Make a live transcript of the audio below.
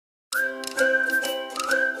Hey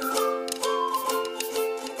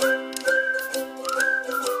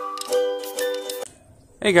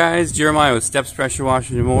guys, Jeremiah with Steps Pressure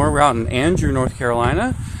Washing and More. We're out in Andrew, North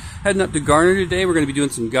Carolina. Heading up to Garner today. We're going to be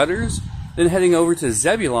doing some gutters. Then heading over to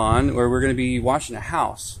Zebulon, where we're going to be washing a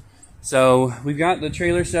house. So we've got the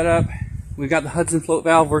trailer set up. We've got the Hudson float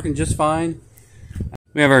valve working just fine.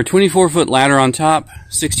 We have our 24-foot ladder on top,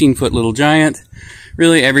 16-foot Little Giant.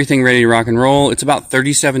 Really everything ready to rock and roll. It's about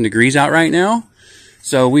 37 degrees out right now.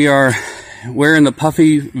 So we are wearing the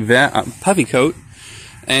puffy coat.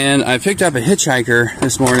 And I picked up a hitchhiker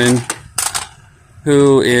this morning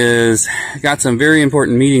who got some very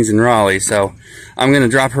important meetings in Raleigh. So I'm going to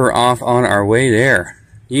drop her off on our way there.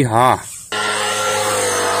 Yeehaw.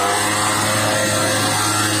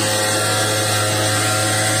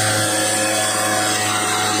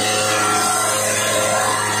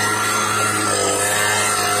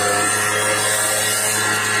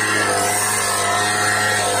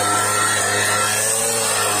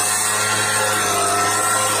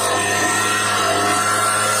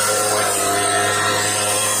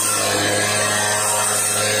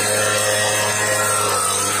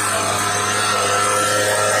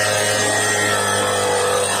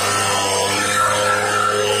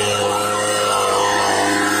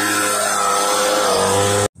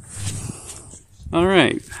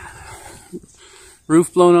 Alright,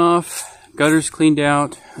 roof blown off, gutters cleaned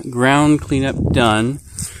out, ground cleanup done,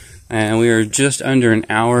 and we are just under an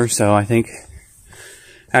hour, so I think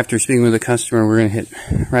after speaking with the customer we're going to hit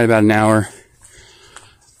right about an hour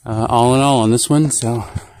all in all on this one, so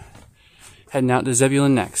heading out to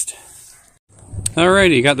Zebulon next.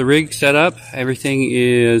 Alrighty, got the rig set up, everything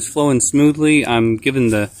is flowing smoothly. I'm giving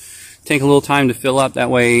the tank a little time to fill up, that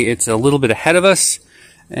way it's a little bit ahead of us.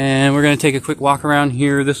 And we're going to take a quick walk around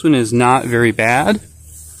here. This one is not very bad.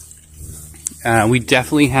 We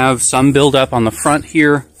definitely have some buildup on the front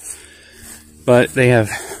here, but they have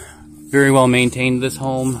very well maintained this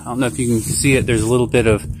home. I don't know if you can see it. There's a little bit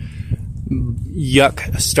of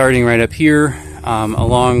yuck starting right up here,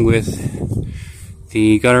 along with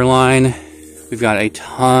the gutter line. We've got a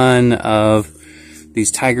ton of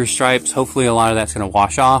these tiger stripes. Hopefully a lot of that's going to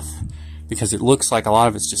wash off because it looks like a lot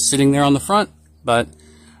of it's just sitting there on the front, but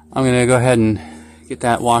I'm going to go ahead and get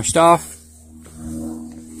that washed off.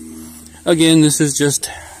 Again, this is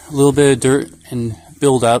just a little bit of dirt and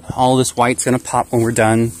build up. All this white's going to pop when we're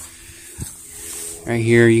done. Right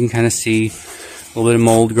here you can kind of see a little bit of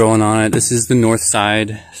mold growing on it. This is the north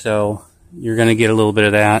side, so you're going to get a little bit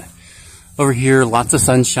of that. Over here, lots of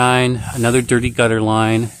sunshine, another dirty gutter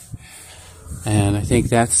line. And I think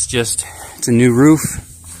that's just, it's a new roof.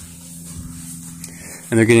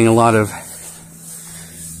 And they're getting a lot of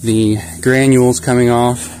the granules coming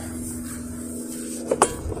off.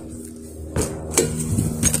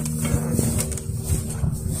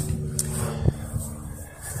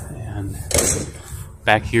 And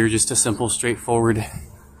back here, just a simple, straightforward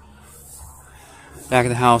back of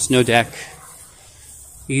the house, no deck.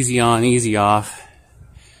 Easy on, easy off.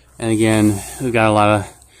 And again, we've got a lot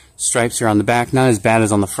of stripes here on the back. Not as bad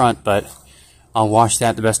as on the front, but I'll wash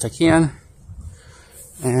that the best I can.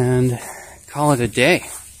 And call it a day.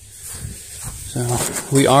 So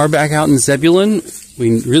we are back out in Zebulon.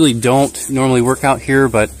 We really don't normally work out here,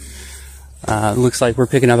 but it looks like we're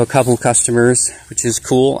picking up a couple customers, which is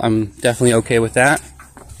cool. I'm definitely okay with that.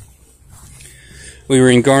 We were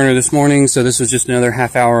in Garner this morning, so this was just another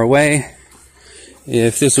half hour away.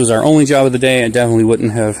 If this was our only job of the day, I definitely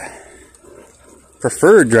wouldn't have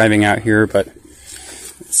preferred driving out here, but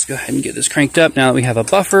let's go ahead and get this cranked up now that we have a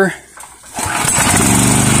buffer.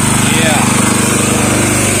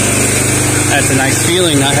 That's a nice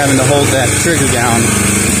feeling, not having to hold that trigger down.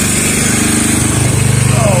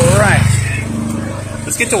 Alright,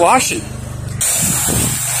 let's get to washing.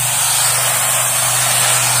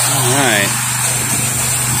 Alright,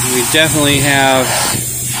 we definitely have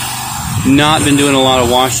not been doing a lot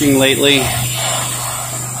of washing lately,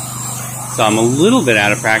 so I'm a little bit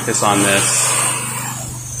out of practice on this.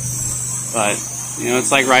 But, you know,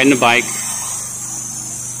 it's like riding a bike.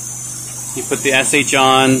 You put the SH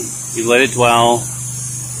on, you let it dwell,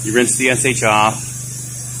 you rinse the SH off.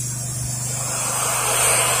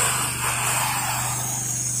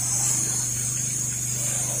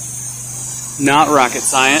 Not rocket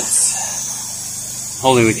science.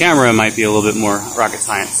 Holding the camera might be a little bit more rocket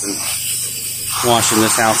science than washing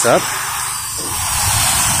this house up.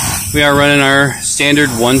 We are running our standard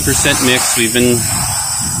 1% mix. We've been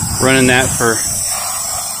running that for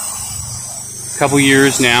a couple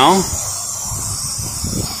years now.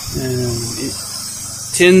 And it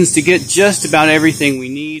tends to get just about everything we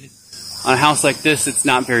need on a house like this, it's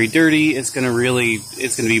not very dirty. It's going to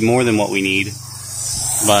be more than what we need.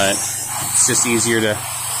 But it's just easier to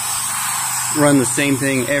run the same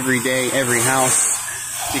thing every day, every house,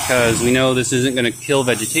 because we know this isn't going to kill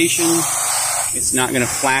vegetation. It's not going to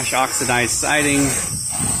flash oxidized siding,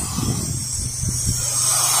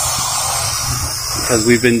 because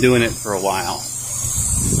we've been doing it for a while.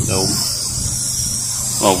 So,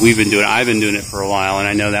 well, I've been doing it for a while, and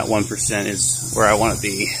I know that 1% is where I want to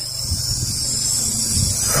be.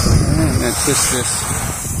 I'm going to twist this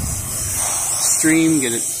stream,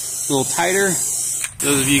 get it a little tighter.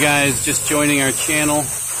 Those of you guys just joining our channel, I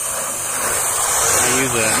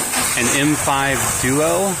use an M5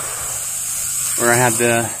 Duo, where I have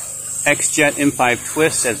the X-Jet M5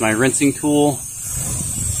 Twist as my rinsing tool,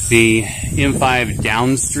 the M5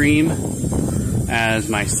 Downstream as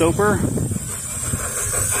my soaper,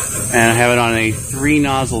 and I have it on a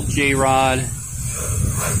 3-nozzle J-rod,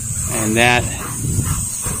 and that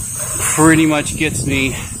pretty much gets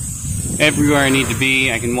me everywhere I need to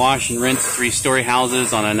be. I can wash and rinse 3-story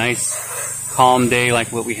houses on a nice calm day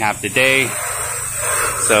like what we have today.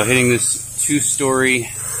 So hitting this 2-story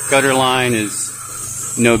gutter line is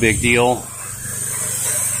no big deal.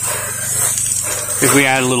 If we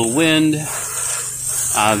add a little wind,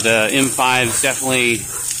 the M5s definitely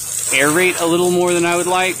aerate a little more than I would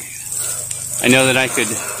like. I know that I could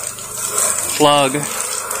plug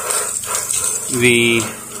the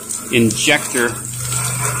injector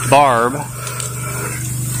barb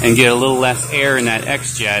and get a little less air in that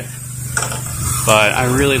X-Jet, but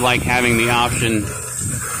I really like having the option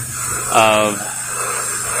of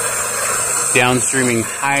downstreaming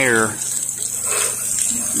higher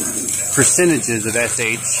percentages of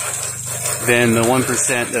SH than the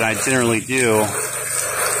 1% that I generally do,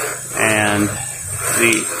 and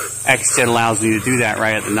the X-Jet allows me to do that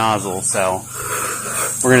right at the nozzle. So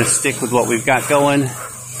we're going to stick with what we've got going.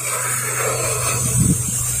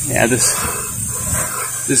 Yeah,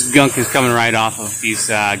 this gunk is coming right off of these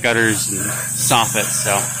gutters and soffits,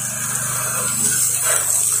 so.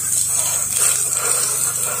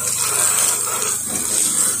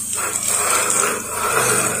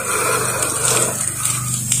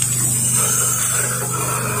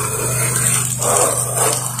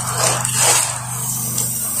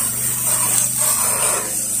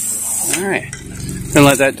 Alright, gonna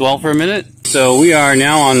let that dwell for a minute. So we are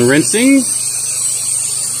now on rinsing.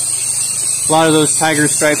 A lot of those tiger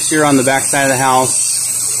stripes here on the back side of the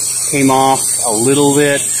house came off a little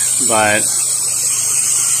bit, but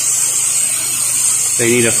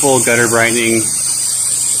they need a full gutter brightening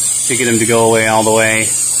to get them to go away all the way.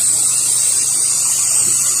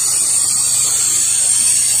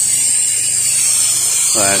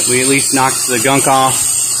 But we at least knocked the gunk off.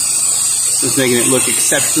 Just making it look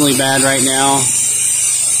exceptionally bad right now.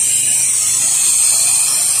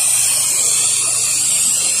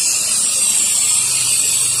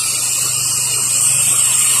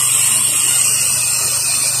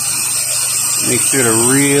 Make sure to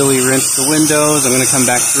really rinse the windows. I'm going to come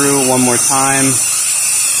back through one more time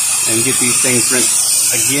and get these things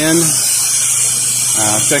rinsed again.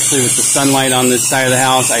 Especially with the sunlight on this side of the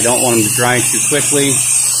house, I don't want them to dry too quickly.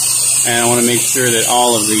 And I want to make sure that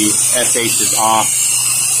all of the SH is off.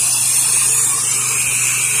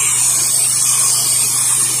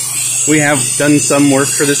 We have done some work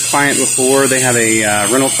for this client before. They have a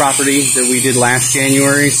rental property that we did last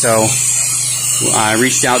January, so I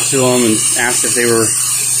reached out to them and asked if they were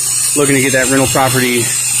looking to get that rental property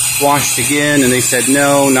washed again, and they said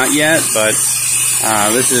no, not yet, but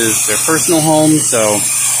this is their personal home, so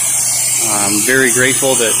I'm very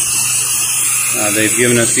grateful that they've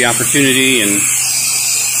given us the opportunity and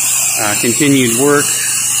continued work,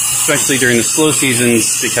 especially during the slow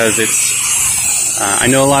seasons, because it's I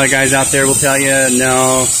know a lot of guys out there will tell you,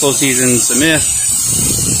 no, slow season's a myth.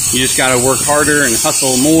 You just got to work harder and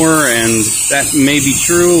hustle more, and that may be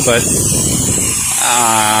true, but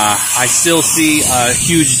I still see a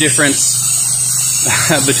huge difference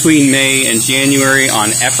between May and January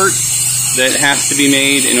on effort that has to be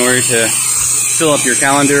made in order to fill up your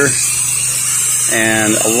calendar.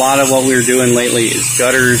 And a lot of what we're doing lately is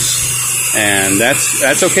gutters, and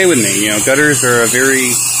that's okay with me. You know, gutters are a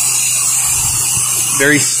very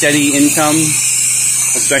steady income,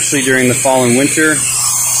 especially during the fall and winter.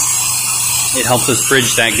 It helps us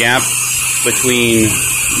bridge that gap between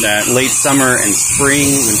that late summer and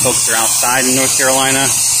spring when folks are outside in North Carolina.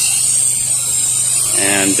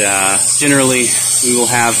 And generally, we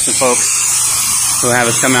will have some folks who have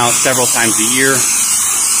us come out several times a year.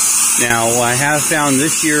 Now, what I have found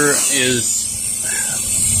this year is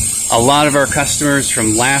a lot of our customers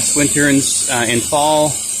from last winter and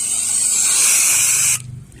fall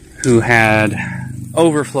who had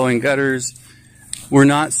overflowing gutters were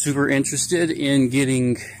not super interested in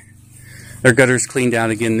getting their gutters cleaned out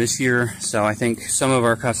again this year. So I think some of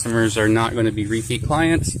our customers are not going to be repeat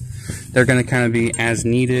clients. They're going to kind of be as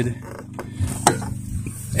needed.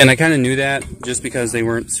 And I kind of knew that just because they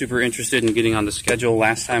weren't super interested in getting on the schedule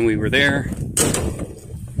last time we were there.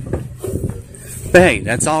 But hey,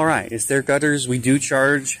 that's all right. It's their gutters. We do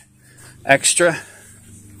charge extra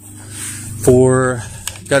for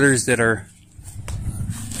gutters that are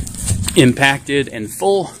impacted and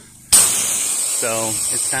full. So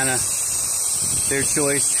it's kind of their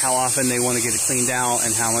choice how often they want to get it cleaned out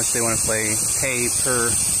and how much they want to pay per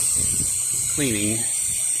cleaning.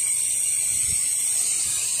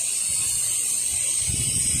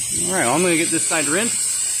 Alright, well, I'm going to get this side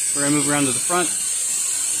rinsed. We're going to move around to the front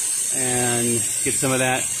and get some of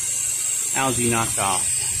that algae knocked off.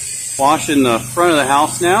 Washing the front of the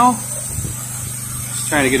house now. Just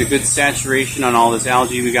trying to get a good saturation on all this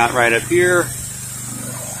algae we got right up here.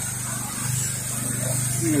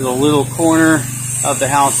 Here's a little corner of the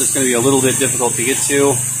house that's going to be a little bit difficult to get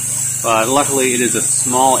to, but luckily it is a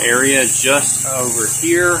small area just over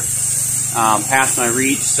here, past my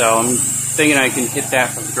reach, so I'm thinking I can hit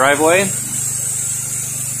that from the driveway.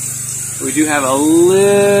 We do have a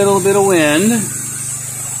little bit of wind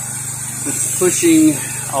that's pushing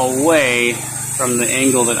away from the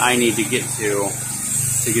angle that I need to get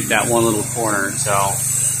that one little corner, so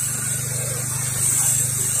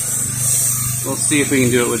we'll see if we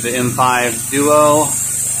can do it with the M5 Duo.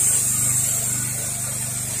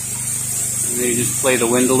 Maybe just play the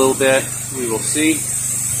wind a little bit. We will see.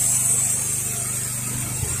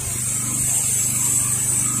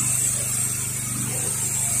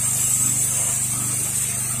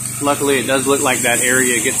 Luckily, it does look like that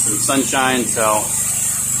area gets some sunshine, so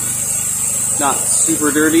it's not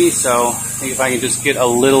super dirty. So I think if I can just get a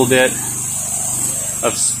little bit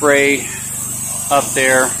of spray up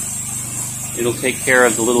there, it'll take care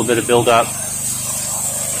of the little bit of buildup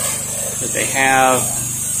that they have.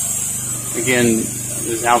 Again,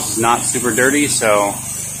 this house is not super dirty, so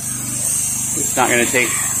it's not going to take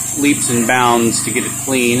leaps and bounds to get it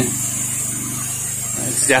clean.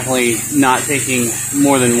 It's definitely not taking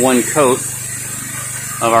more than one coat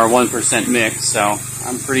of our 1% mix, so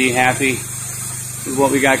I'm pretty happy with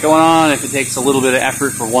what we got going on. If it takes a little bit of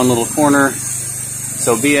effort for one little corner,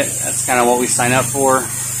 so be it. That's kind of what we sign up for.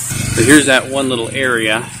 So here's that one little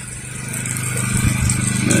area.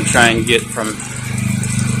 I'm going to try and get from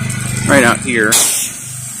right out here.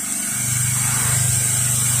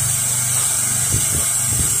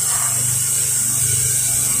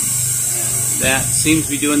 That seems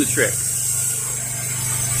to be doing the trick.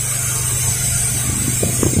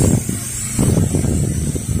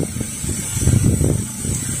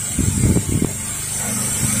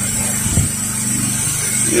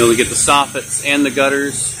 Be able to get the soffits and the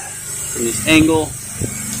gutters from this angle.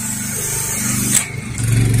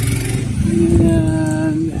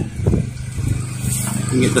 And I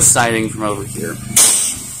can get the siding from over here.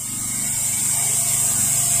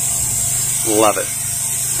 Love it.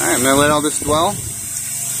 Alright, I'm going to let all this dwell.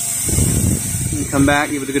 And come back,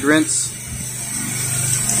 give it a good rinse.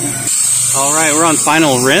 Alright, we're on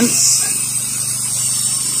final rinse.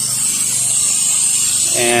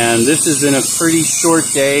 And this has been a pretty short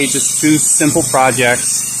day, just two simple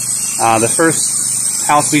projects. The first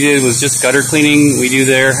house we did was just gutter cleaning. We do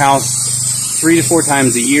their house 3 to 4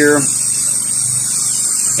 times a year.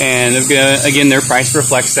 And again, their price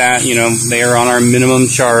reflects that. You know, they are on our minimum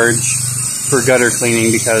charge for gutter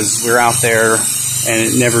cleaning because we're out there and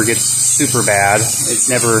it never gets super bad. It's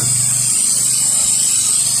never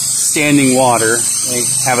standing water. They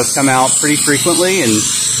have us come out pretty frequently, and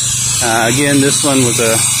again, this one was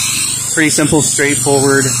a pretty simple,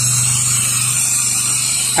 straightforward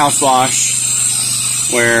house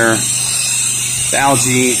wash where the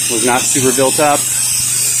algae was not super built up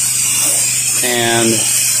and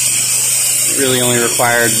it really only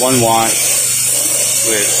required one wash,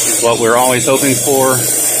 which is what we're always hoping for.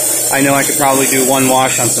 I know I could probably do one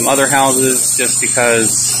wash on some other houses just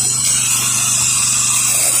because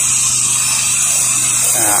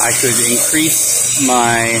I could increase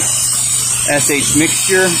my SH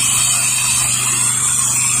mixture,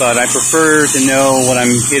 but I prefer to know what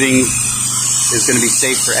I'm getting is going to be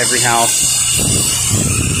safe for every house.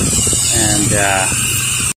 And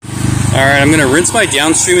alright, I'm going to rinse my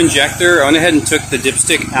downstream injector. I went ahead and took the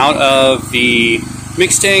dipstick out of the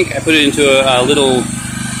mix tank. I put it into a little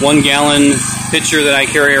 1 gallon pitcher that I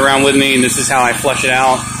carry around with me, and this is how I flush it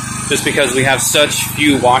out. Just because we have such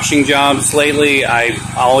few washing jobs lately, I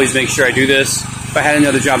always make sure I do this. If I had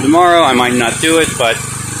another job tomorrow, I might not do it, but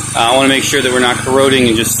I want to make sure that we're not corroding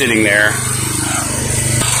and just sitting there.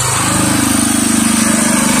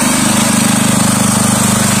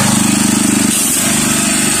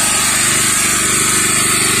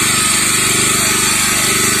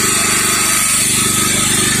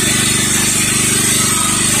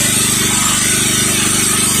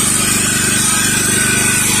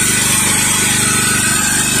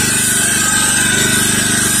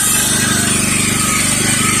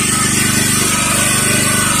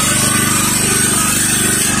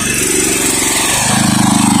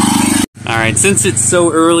 Alright, since it's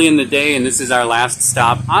so early in the day and this is our last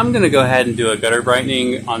stop, I'm going to go ahead and do a gutter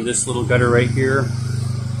brightening on this little gutter right here.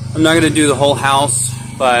 I'm not going to do the whole house,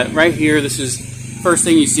 but right here, this is the first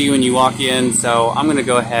thing you see when you walk in, so I'm going to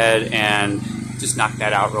go ahead and just knock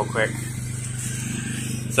that out real quick.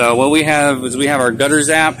 So what we have is we have our gutter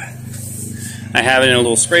zap. I have it in a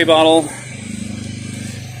little spray bottle.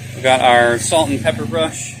 We've got our salt and pepper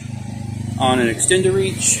brush on an extender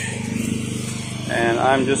reach. And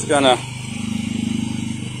I'm just going to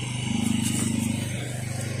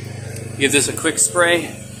give this a quick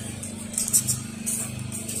spray.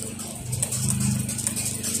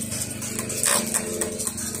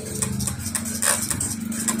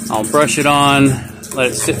 I'll brush it on,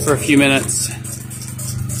 let it sit for a few minutes.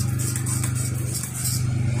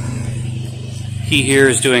 He here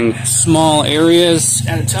is doing small areas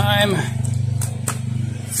at a time.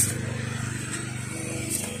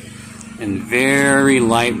 And very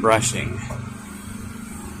light brushing.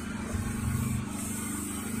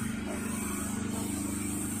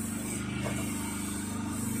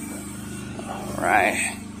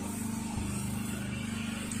 Alright.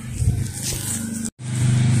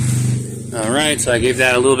 Alright, so I gave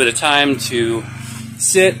that a little bit of time to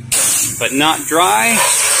sit, but not dry. I'm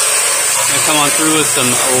gonna come on through with some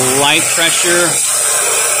light pressure.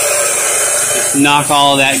 Just knock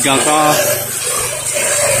all of that gunk off.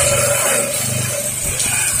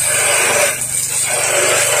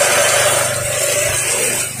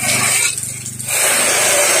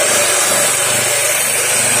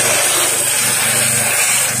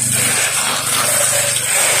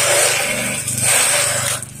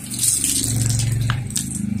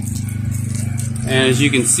 And as you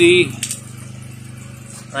can see,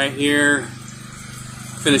 right here,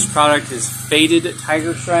 finished product is faded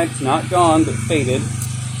tiger stripes, not gone, but faded.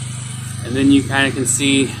 And then you kind of can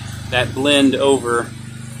see that blend over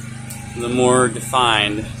the more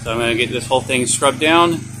defined. So I'm going to get this whole thing scrubbed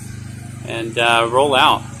down and roll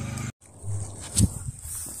out.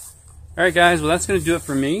 Alright guys, well that's going to do it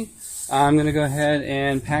for me. I'm going to go ahead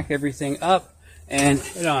and pack everything up and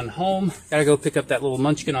head on home. Gotta go pick up that little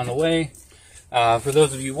munchkin on the way. For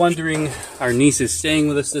those of you wondering, our niece is staying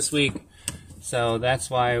with us this week, so that's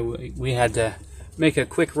why we had to make a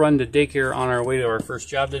quick run to daycare on our way to our first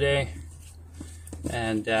job today.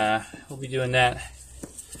 And we'll be doing that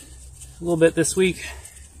a little bit this week.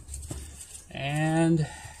 And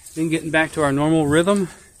then getting back to our normal rhythm.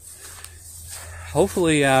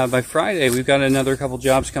 Hopefully by Friday we've got another couple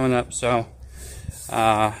jobs coming up, so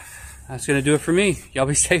that's going to do it for me. Y'all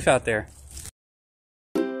be safe out there.